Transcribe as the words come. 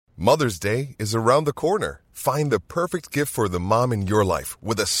Mother's Day is around the corner. Find the perfect gift for the mom in your life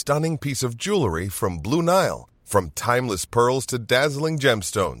with a stunning piece of jewelry from Blue Nile. From timeless pearls to dazzling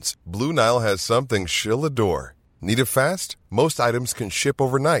gemstones, Blue Nile has something she'll adore. Need it fast? Most items can ship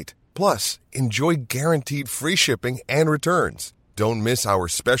overnight. Plus, enjoy guaranteed free shipping and returns. Don't miss our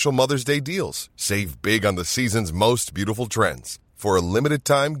special Mother's Day deals. Save big on the season's most beautiful trends. For a limited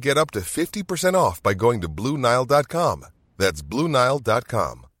time, get up to 50% off by going to BlueNile.com. That's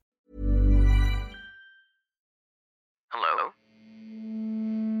BlueNile.com. Hello?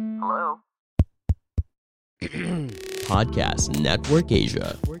 Hello? Podcast Network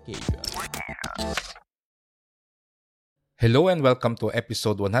Asia. Hello and welcome to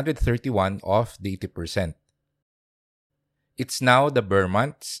episode 131 of The 80%. It's now the Burr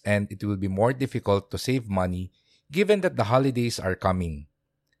months and it will be more difficult to save money given that the holidays are coming.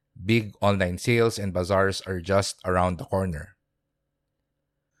 Big online sales and bazaars are just around the corner.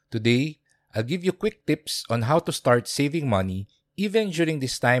 Today, I'll give you quick tips on how to start saving money even during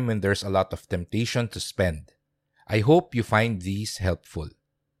this time when there's a lot of temptation to spend. I hope you find these helpful.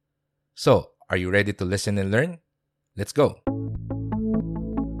 So, are you ready to listen and learn? Let's go!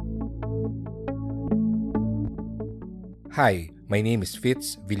 Hi, my name is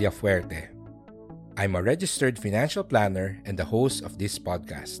Fitz Villafuerte. I'm a registered financial planner and the host of this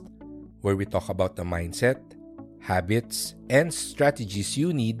podcast, where we talk about the mindset, habits, and strategies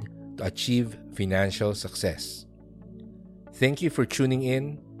you need to achieve financial success. Thank you for tuning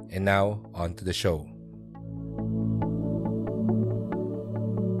in, and now on to the show.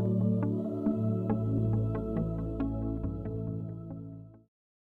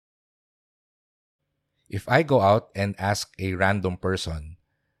 If I go out and ask a random person,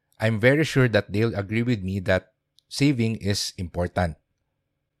 I'm very sure that they'll agree with me that saving is important.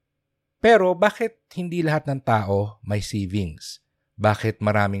 Pero bakit hindi lahat ng tao may savings? Bakit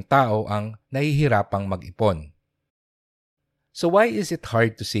maraming tao ang nahihirapang mag-ipon? So why is it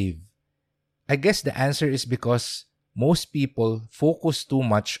hard to save? I guess the answer is because most people focus too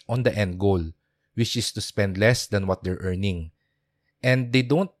much on the end goal, which is to spend less than what they're earning. And they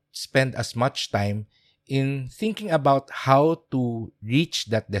don't spend as much time in thinking about how to reach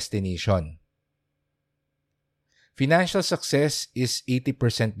that destination. Financial success is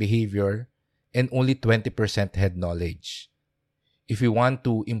 80% behavior and only 20% head knowledge. If we want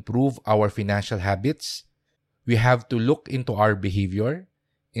to improve our financial habits, we have to look into our behavior,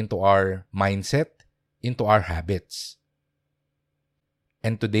 into our mindset, into our habits.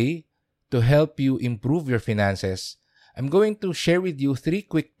 And today, to help you improve your finances, I'm going to share with you 3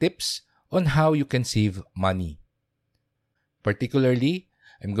 quick tips on how you can save money. Particularly,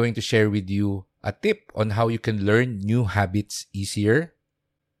 I'm going to share with you a tip on how you can learn new habits easier,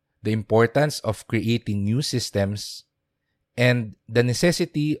 the importance of creating new systems, and the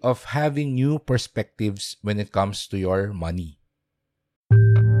necessity of having new perspectives when it comes to your money.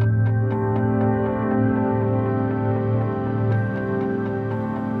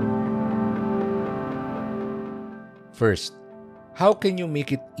 First, how can you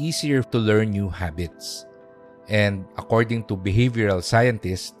make it easier to learn new habits? And according to behavioral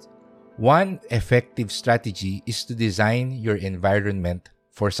scientists, one effective strategy is to design your environment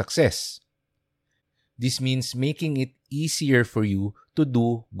for success. This means making it easier for you to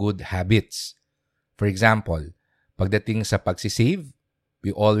do good habits. For example, pagdating sa pagsisave,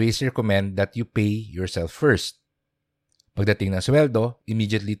 we always recommend that you pay yourself first. Pagdating ng sweldo,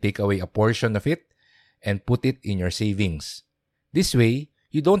 immediately take away a portion of it and put it in your savings. This way,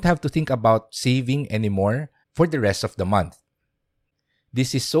 you don't have to think about saving anymore for the rest of the month.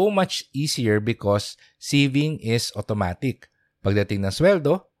 This is so much easier because saving is automatic. Pagdating ng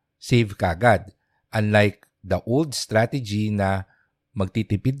sweldo, save ka agad. Unlike the old strategy na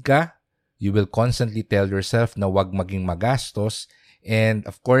magtitipid ka, you will constantly tell yourself na wag maging magastos, and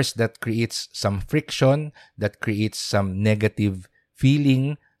of course that creates some friction, that creates some negative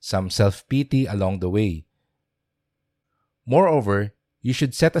feeling, some self-pity along the way. Moreover, you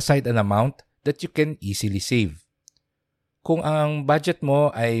should set aside an amount that you can easily save. Kung ang budget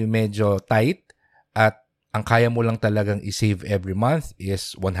mo ay medyo tight at ang kaya mo lang talagang i-save every month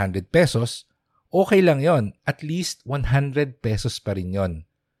is 100 pesos, okay lang yon. At least 100 pesos pa rin yon.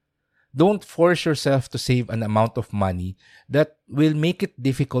 Don't force yourself to save an amount of money that will make it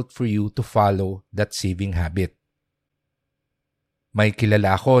difficult for you to follow that saving habit. May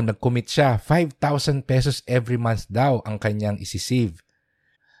kilala ako, nag-commit siya, 5,000 pesos every month daw ang kanyang isi-save.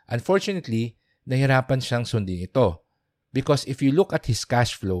 Unfortunately, nahirapan siyang sundin ito because if you look at his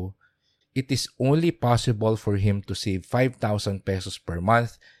cash flow, it is only possible for him to save 5,000 pesos per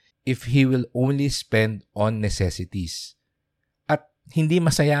month if he will only spend on necessities. At hindi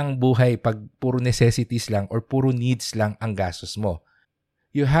masaya ang buhay pag puro necessities lang or puro needs lang ang gastos mo.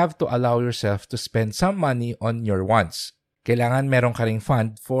 You have to allow yourself to spend some money on your wants. Kailangan meron ka ring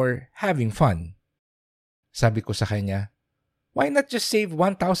fund for having fun. Sabi ko sa kanya, why not just save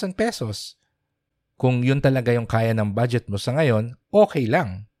 1,000 pesos? Kung yun talaga yung kaya ng budget mo sa ngayon, okay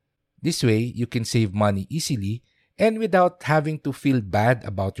lang. This way, you can save money easily and without having to feel bad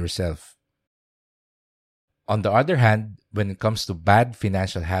about yourself. On the other hand, when it comes to bad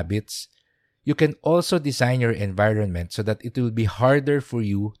financial habits, you can also design your environment so that it will be harder for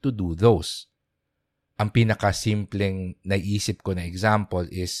you to do those. Ang pinakasimpleng naisip ko na example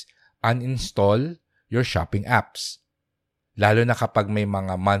is uninstall your shopping apps. Lalo na kapag may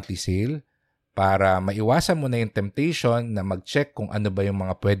mga monthly sale, para maiwasan mo na yung temptation na mag-check kung ano ba yung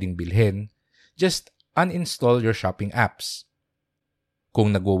mga pwedeng bilhin, just uninstall your shopping apps.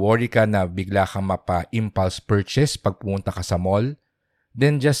 Kung nagwo-worry ka na bigla kang mapa-impulse purchase pag pumunta ka sa mall,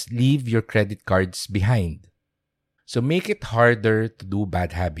 then just leave your credit cards behind. So make it harder to do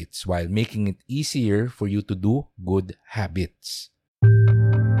bad habits while making it easier for you to do good habits.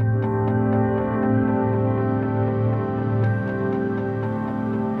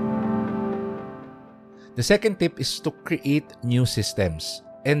 The second tip is to create new systems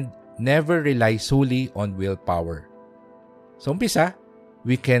and never rely solely on willpower. So umpisa,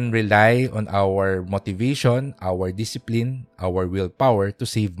 we can rely on our motivation, our discipline, our willpower to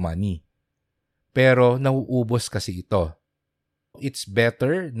save money. Pero nauubos kasi ito. It's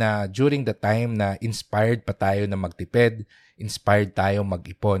better na during the time na inspired pa tayo na magtipid, inspired tayo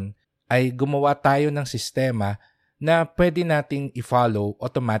mag-ipon, ay gumawa tayo ng sistema na pwede nating i-follow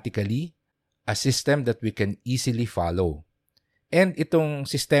automatically, a system that we can easily follow. And itong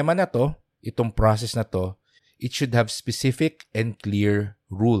sistema na to, itong process na to, it should have specific and clear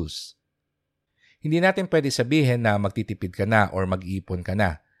rules. Hindi natin pwede sabihin na magtitipid ka na or mag-iipon ka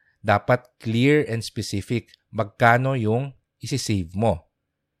na. Dapat clear and specific magkano yung isi-save mo.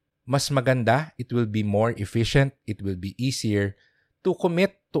 Mas maganda, it will be more efficient, it will be easier to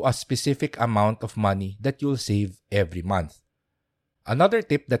commit to a specific amount of money that you'll save every month. Another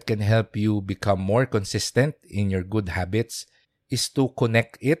tip that can help you become more consistent in your good habits is to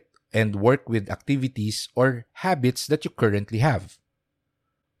connect it and work with activities or habits that you currently have.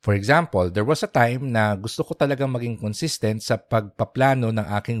 For example, there was a time na gusto ko talagang maging consistent sa pagpaplano ng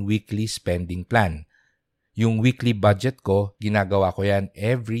aking weekly spending plan. Yung weekly budget ko, ginagawa ko yan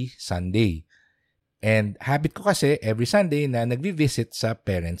every Sunday. And habit ko kasi every Sunday na nagvi-visit sa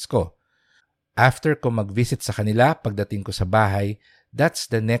parents ko. After ko mag-visit sa kanila, pagdating ko sa bahay, that's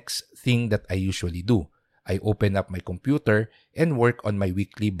the next thing that I usually do. I open up my computer and work on my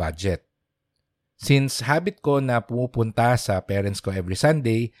weekly budget. Since habit ko na pumupunta sa parents ko every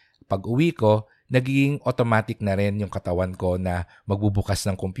Sunday, pag uwi ko, nagiging automatic na rin yung katawan ko na magbubukas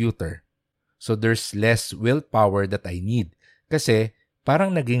ng computer. So there's less willpower that I need. Kasi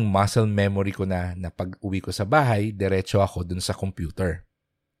parang naging muscle memory ko na pag uwi ko sa bahay, diretso ako dun sa computer.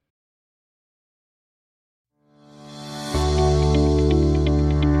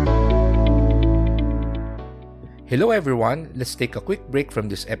 Hello everyone, let's take a quick break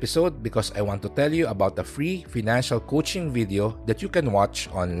from this episode because I want to tell you about a free financial coaching video that you can watch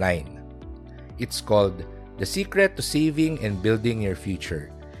online. It's called The Secret to Saving and Building Your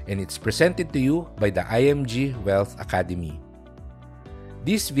Future, and it's presented to you by the IMG Wealth Academy.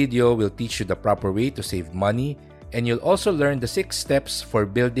 This video will teach you the proper way to save money, and you'll also learn the 6 steps for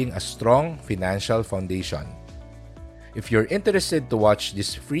building a strong financial foundation. If you're interested to watch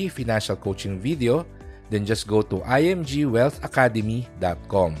this free financial coaching video, then just go to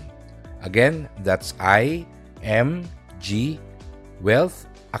imgwealthacademy.com. Again, that's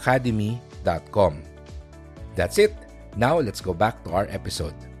imgwealthacademy.com. That's it. Now, let's go back to our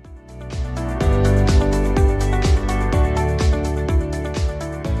episode.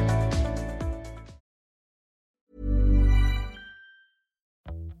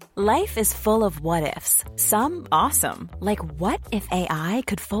 Life is full of what-ifs. Some awesome, like what if AI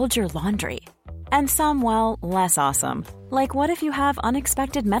could fold your laundry? And some, well, less awesome. Like what if you have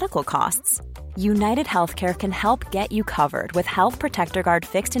unexpected medical costs? United Healthcare can help get you covered with Health Protector Guard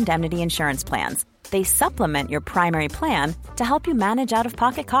fixed indemnity insurance plans. They supplement your primary plan to help you manage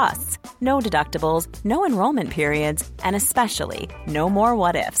out-of-pocket costs. No deductibles, no enrollment periods, and especially no more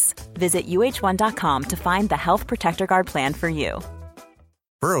what-ifs. Visit uh1.com to find the Health Protector Guard plan for you.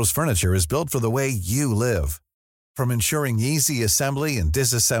 Burrow's furniture is built for the way you live. From ensuring easy assembly and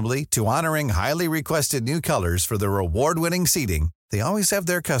disassembly to honoring highly requested new colors for their award-winning seating, they always have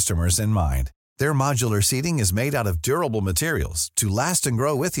their customers in mind. Their modular seating is made out of durable materials to last and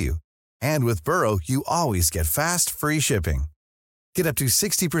grow with you. And with Burrow, you always get fast, free shipping. Get up to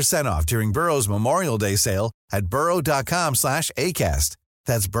 60% off during Burrow's Memorial Day sale at burrow.com/ACAST.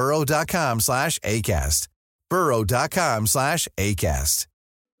 That's burrow.com/ACAST. burrow.com/ACAST.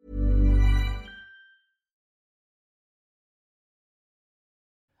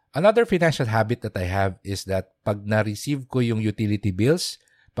 Another financial habit that I have is that pag na-receive ko yung utility bills,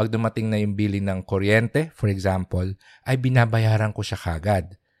 pag dumating na yung billing ng kuryente, for example, ay binabayaran ko siya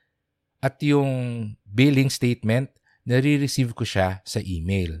kagad. At yung billing statement, nare-receive ko siya sa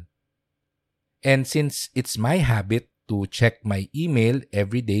email. And since it's my habit to check my email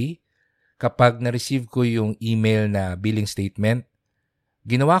every day, kapag na-receive ko yung email na billing statement,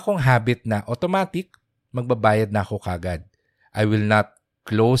 ginawa kong habit na automatic, magbabayad na ako kagad. I will not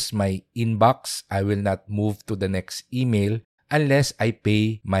close my inbox. I will not move to the next email unless I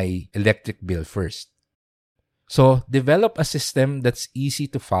pay my electric bill first. So, develop a system that's easy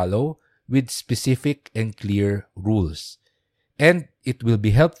to follow with specific and clear rules. And it will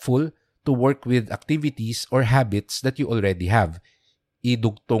be helpful to work with activities or habits that you already have.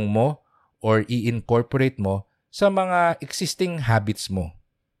 Idugtong mo or i-incorporate mo sa mga existing habits mo.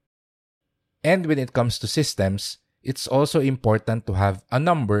 And when it comes to systems, it's also important to have a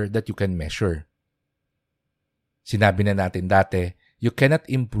number that you can measure. Sinabi na natin dati, you cannot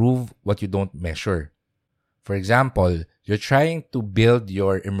improve what you don't measure. For example, you're trying to build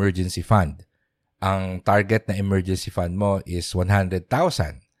your emergency fund. Ang target na emergency fund mo is 100,000.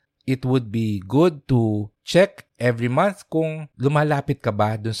 It would be good to check every month kung lumalapit ka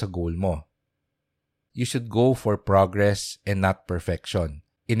ba dun sa goal mo. You should go for progress and not perfection.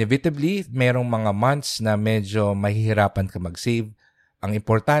 Inevitably, merong mga months na medyo mahihirapan ka mag-save. Ang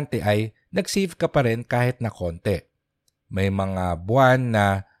importante ay nag-save ka pa rin kahit na konti. May mga buwan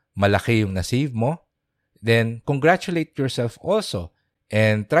na malaki yung na-save mo, then congratulate yourself also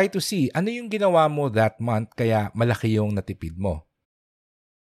and try to see ano yung ginawa mo that month kaya malaki yung natipid mo.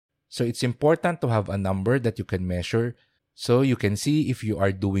 So it's important to have a number that you can measure so you can see if you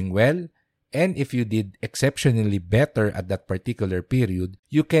are doing well. And if you did exceptionally better at that particular period,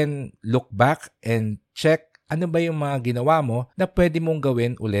 you can look back and check ano ba yung mga ginawa mo na pwede mong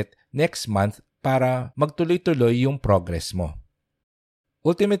gawin ulit next month para magtuloy-tuloy yung progress mo.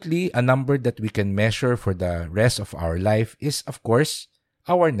 Ultimately, a number that we can measure for the rest of our life is, of course,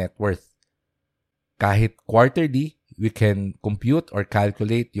 our net worth. Kahit quarterly, we can compute or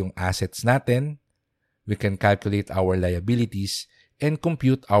calculate yung assets natin, we can calculate our liabilities, and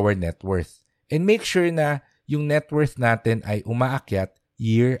compute our net worth. And make sure na yung net worth natin ay umaakyat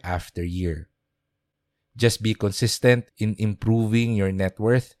year after year. Just be consistent in improving your net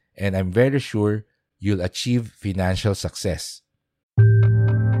worth and I'm very sure you'll achieve financial success.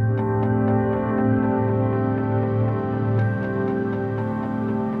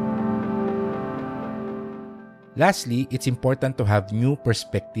 Lastly, it's important to have new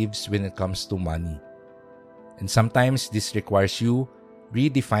perspectives when it comes to money. And sometimes this requires you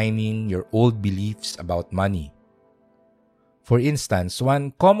redefining your old beliefs about money. For instance,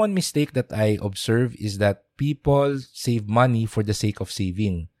 one common mistake that I observe is that people save money for the sake of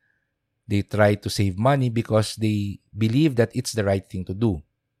saving. They try to save money because they believe that it's the right thing to do.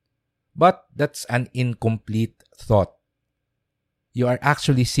 But that's an incomplete thought. You are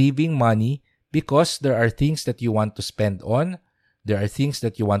actually saving money because there are things that you want to spend on, there are things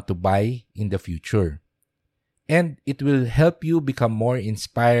that you want to buy in the future. And it will help you become more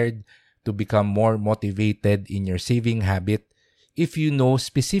inspired, to become more motivated in your saving habit if you know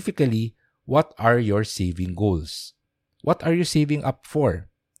specifically what are your saving goals. What are you saving up for?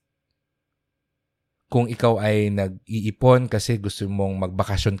 Kung ikaw ay nag-iipon kasi gusto mong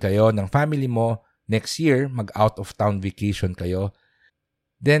magbakasyon kayo ng family mo, next year, mag-out-of-town vacation kayo,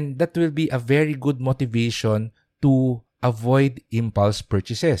 then that will be a very good motivation to avoid impulse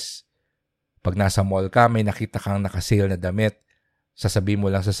purchases. Pag nasa mall ka, may nakita kang nakasale na damit, sasabihin mo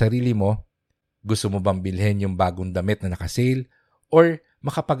lang sa sarili mo, gusto mo bang bilhin yung bagong damit na nakasale or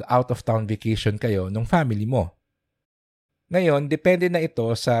makapag out-of-town vacation kayo ng family mo? Ngayon, depende na ito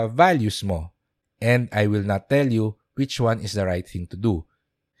sa values mo and I will not tell you which one is the right thing to do.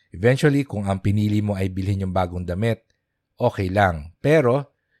 Eventually, kung ang pinili mo ay bilhin yung bagong damit, okay lang. Pero,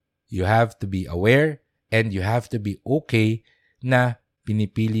 you have to be aware and you have to be okay na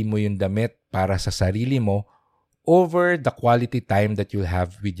pinipili mo yung damit para sa sarili mo over the quality time that you'll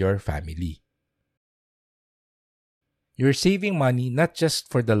have with your family. You're saving money not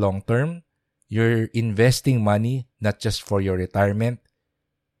just for the long term, you're investing money not just for your retirement.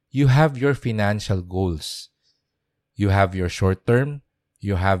 You have your financial goals. You have your short term,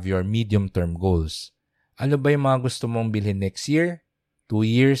 you have your medium term goals. Ano ba yung mga gusto mong bilhin next year, 2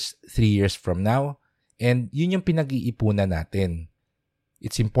 years, 3 years from now? And yun yung pinag-iipunan natin.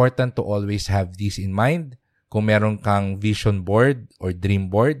 It's important to always have this in mind. Kung meron kang vision board or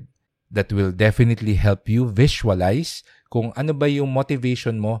dream board, that will definitely help you visualize kung ano ba yung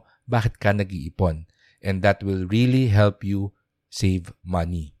motivation mo, bakit ka nag-iipon. And that will really help you save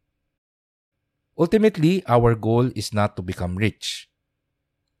money. Ultimately, our goal is not to become rich.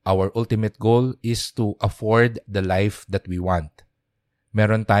 Our ultimate goal is to afford the life that we want.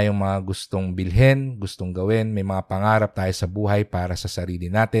 Meron tayong mga gustong bilhin, gustong gawin, may mga pangarap tayo sa buhay para sa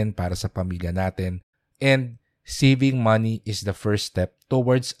sarili natin, para sa pamilya natin. And saving money is the first step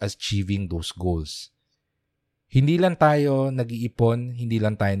towards achieving those goals. Hindi lang tayo nag-iipon, hindi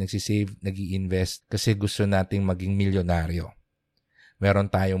lang tayo nagsisave, nag-i-invest kasi gusto nating maging milyonaryo. Meron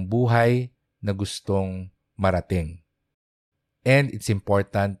tayong buhay na gustong marating. And it's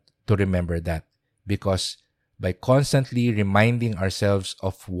important to remember that because by constantly reminding ourselves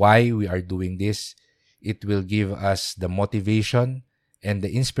of why we are doing this, it will give us the motivation and the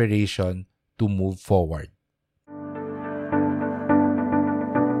inspiration to move forward.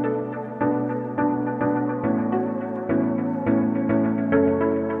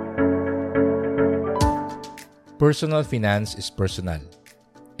 Personal finance is personal.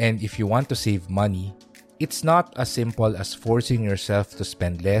 And if you want to save money, it's not as simple as forcing yourself to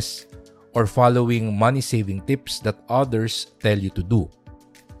spend less or following money-saving tips that others tell you to do.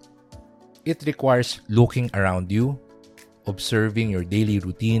 It requires looking around you, observing your daily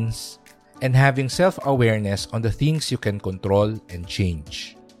routines, and having self-awareness on the things you can control and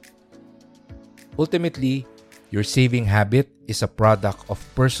change. Ultimately, your saving habit is a product of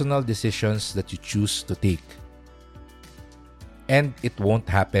personal decisions that you choose to take. And it won't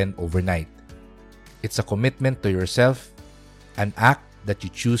happen overnight. It's a commitment to yourself, an act that you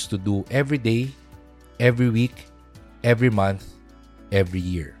choose to do every day, every week, every month, every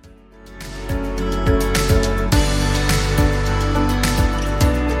year.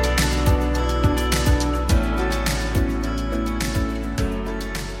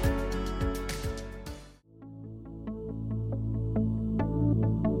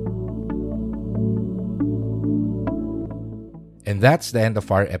 And that's the end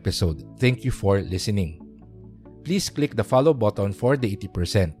of our episode. Thank you for listening. Please click the follow button for the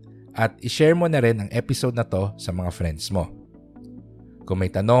 80% at ishare mo na rin ang episode na to sa mga friends mo. Kung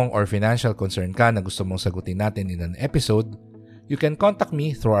may tanong or financial concern ka na gusto mong sagutin natin in an episode, you can contact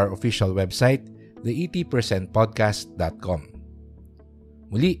me through our official website, the80percentpodcast.com.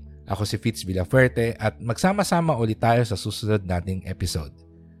 Muli, ako si Fitz Villafuerte at magsama-sama ulit tayo sa susunod nating episode.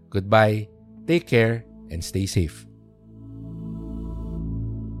 Goodbye, take care, and stay safe.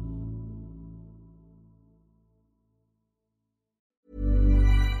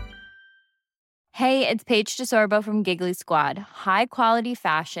 Hey, it's Paige DeSorbo from Giggly Squad. High quality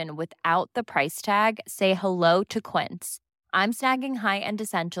fashion without the price tag. Say hello to Quince. I'm snagging high-end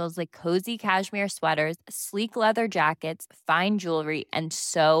essentials like cozy cashmere sweaters, sleek leather jackets, fine jewelry, and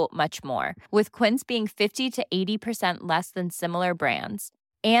so much more. With Quince being 50 to 80% less than similar brands.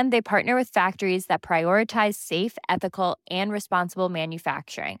 And they partner with factories that prioritize safe, ethical, and responsible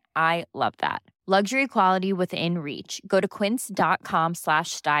manufacturing. I love that. Luxury quality within reach. Go to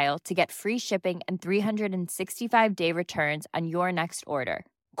quince.com/style to get free shipping and 365-day returns on your next order.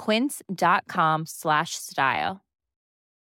 Quince.com/style.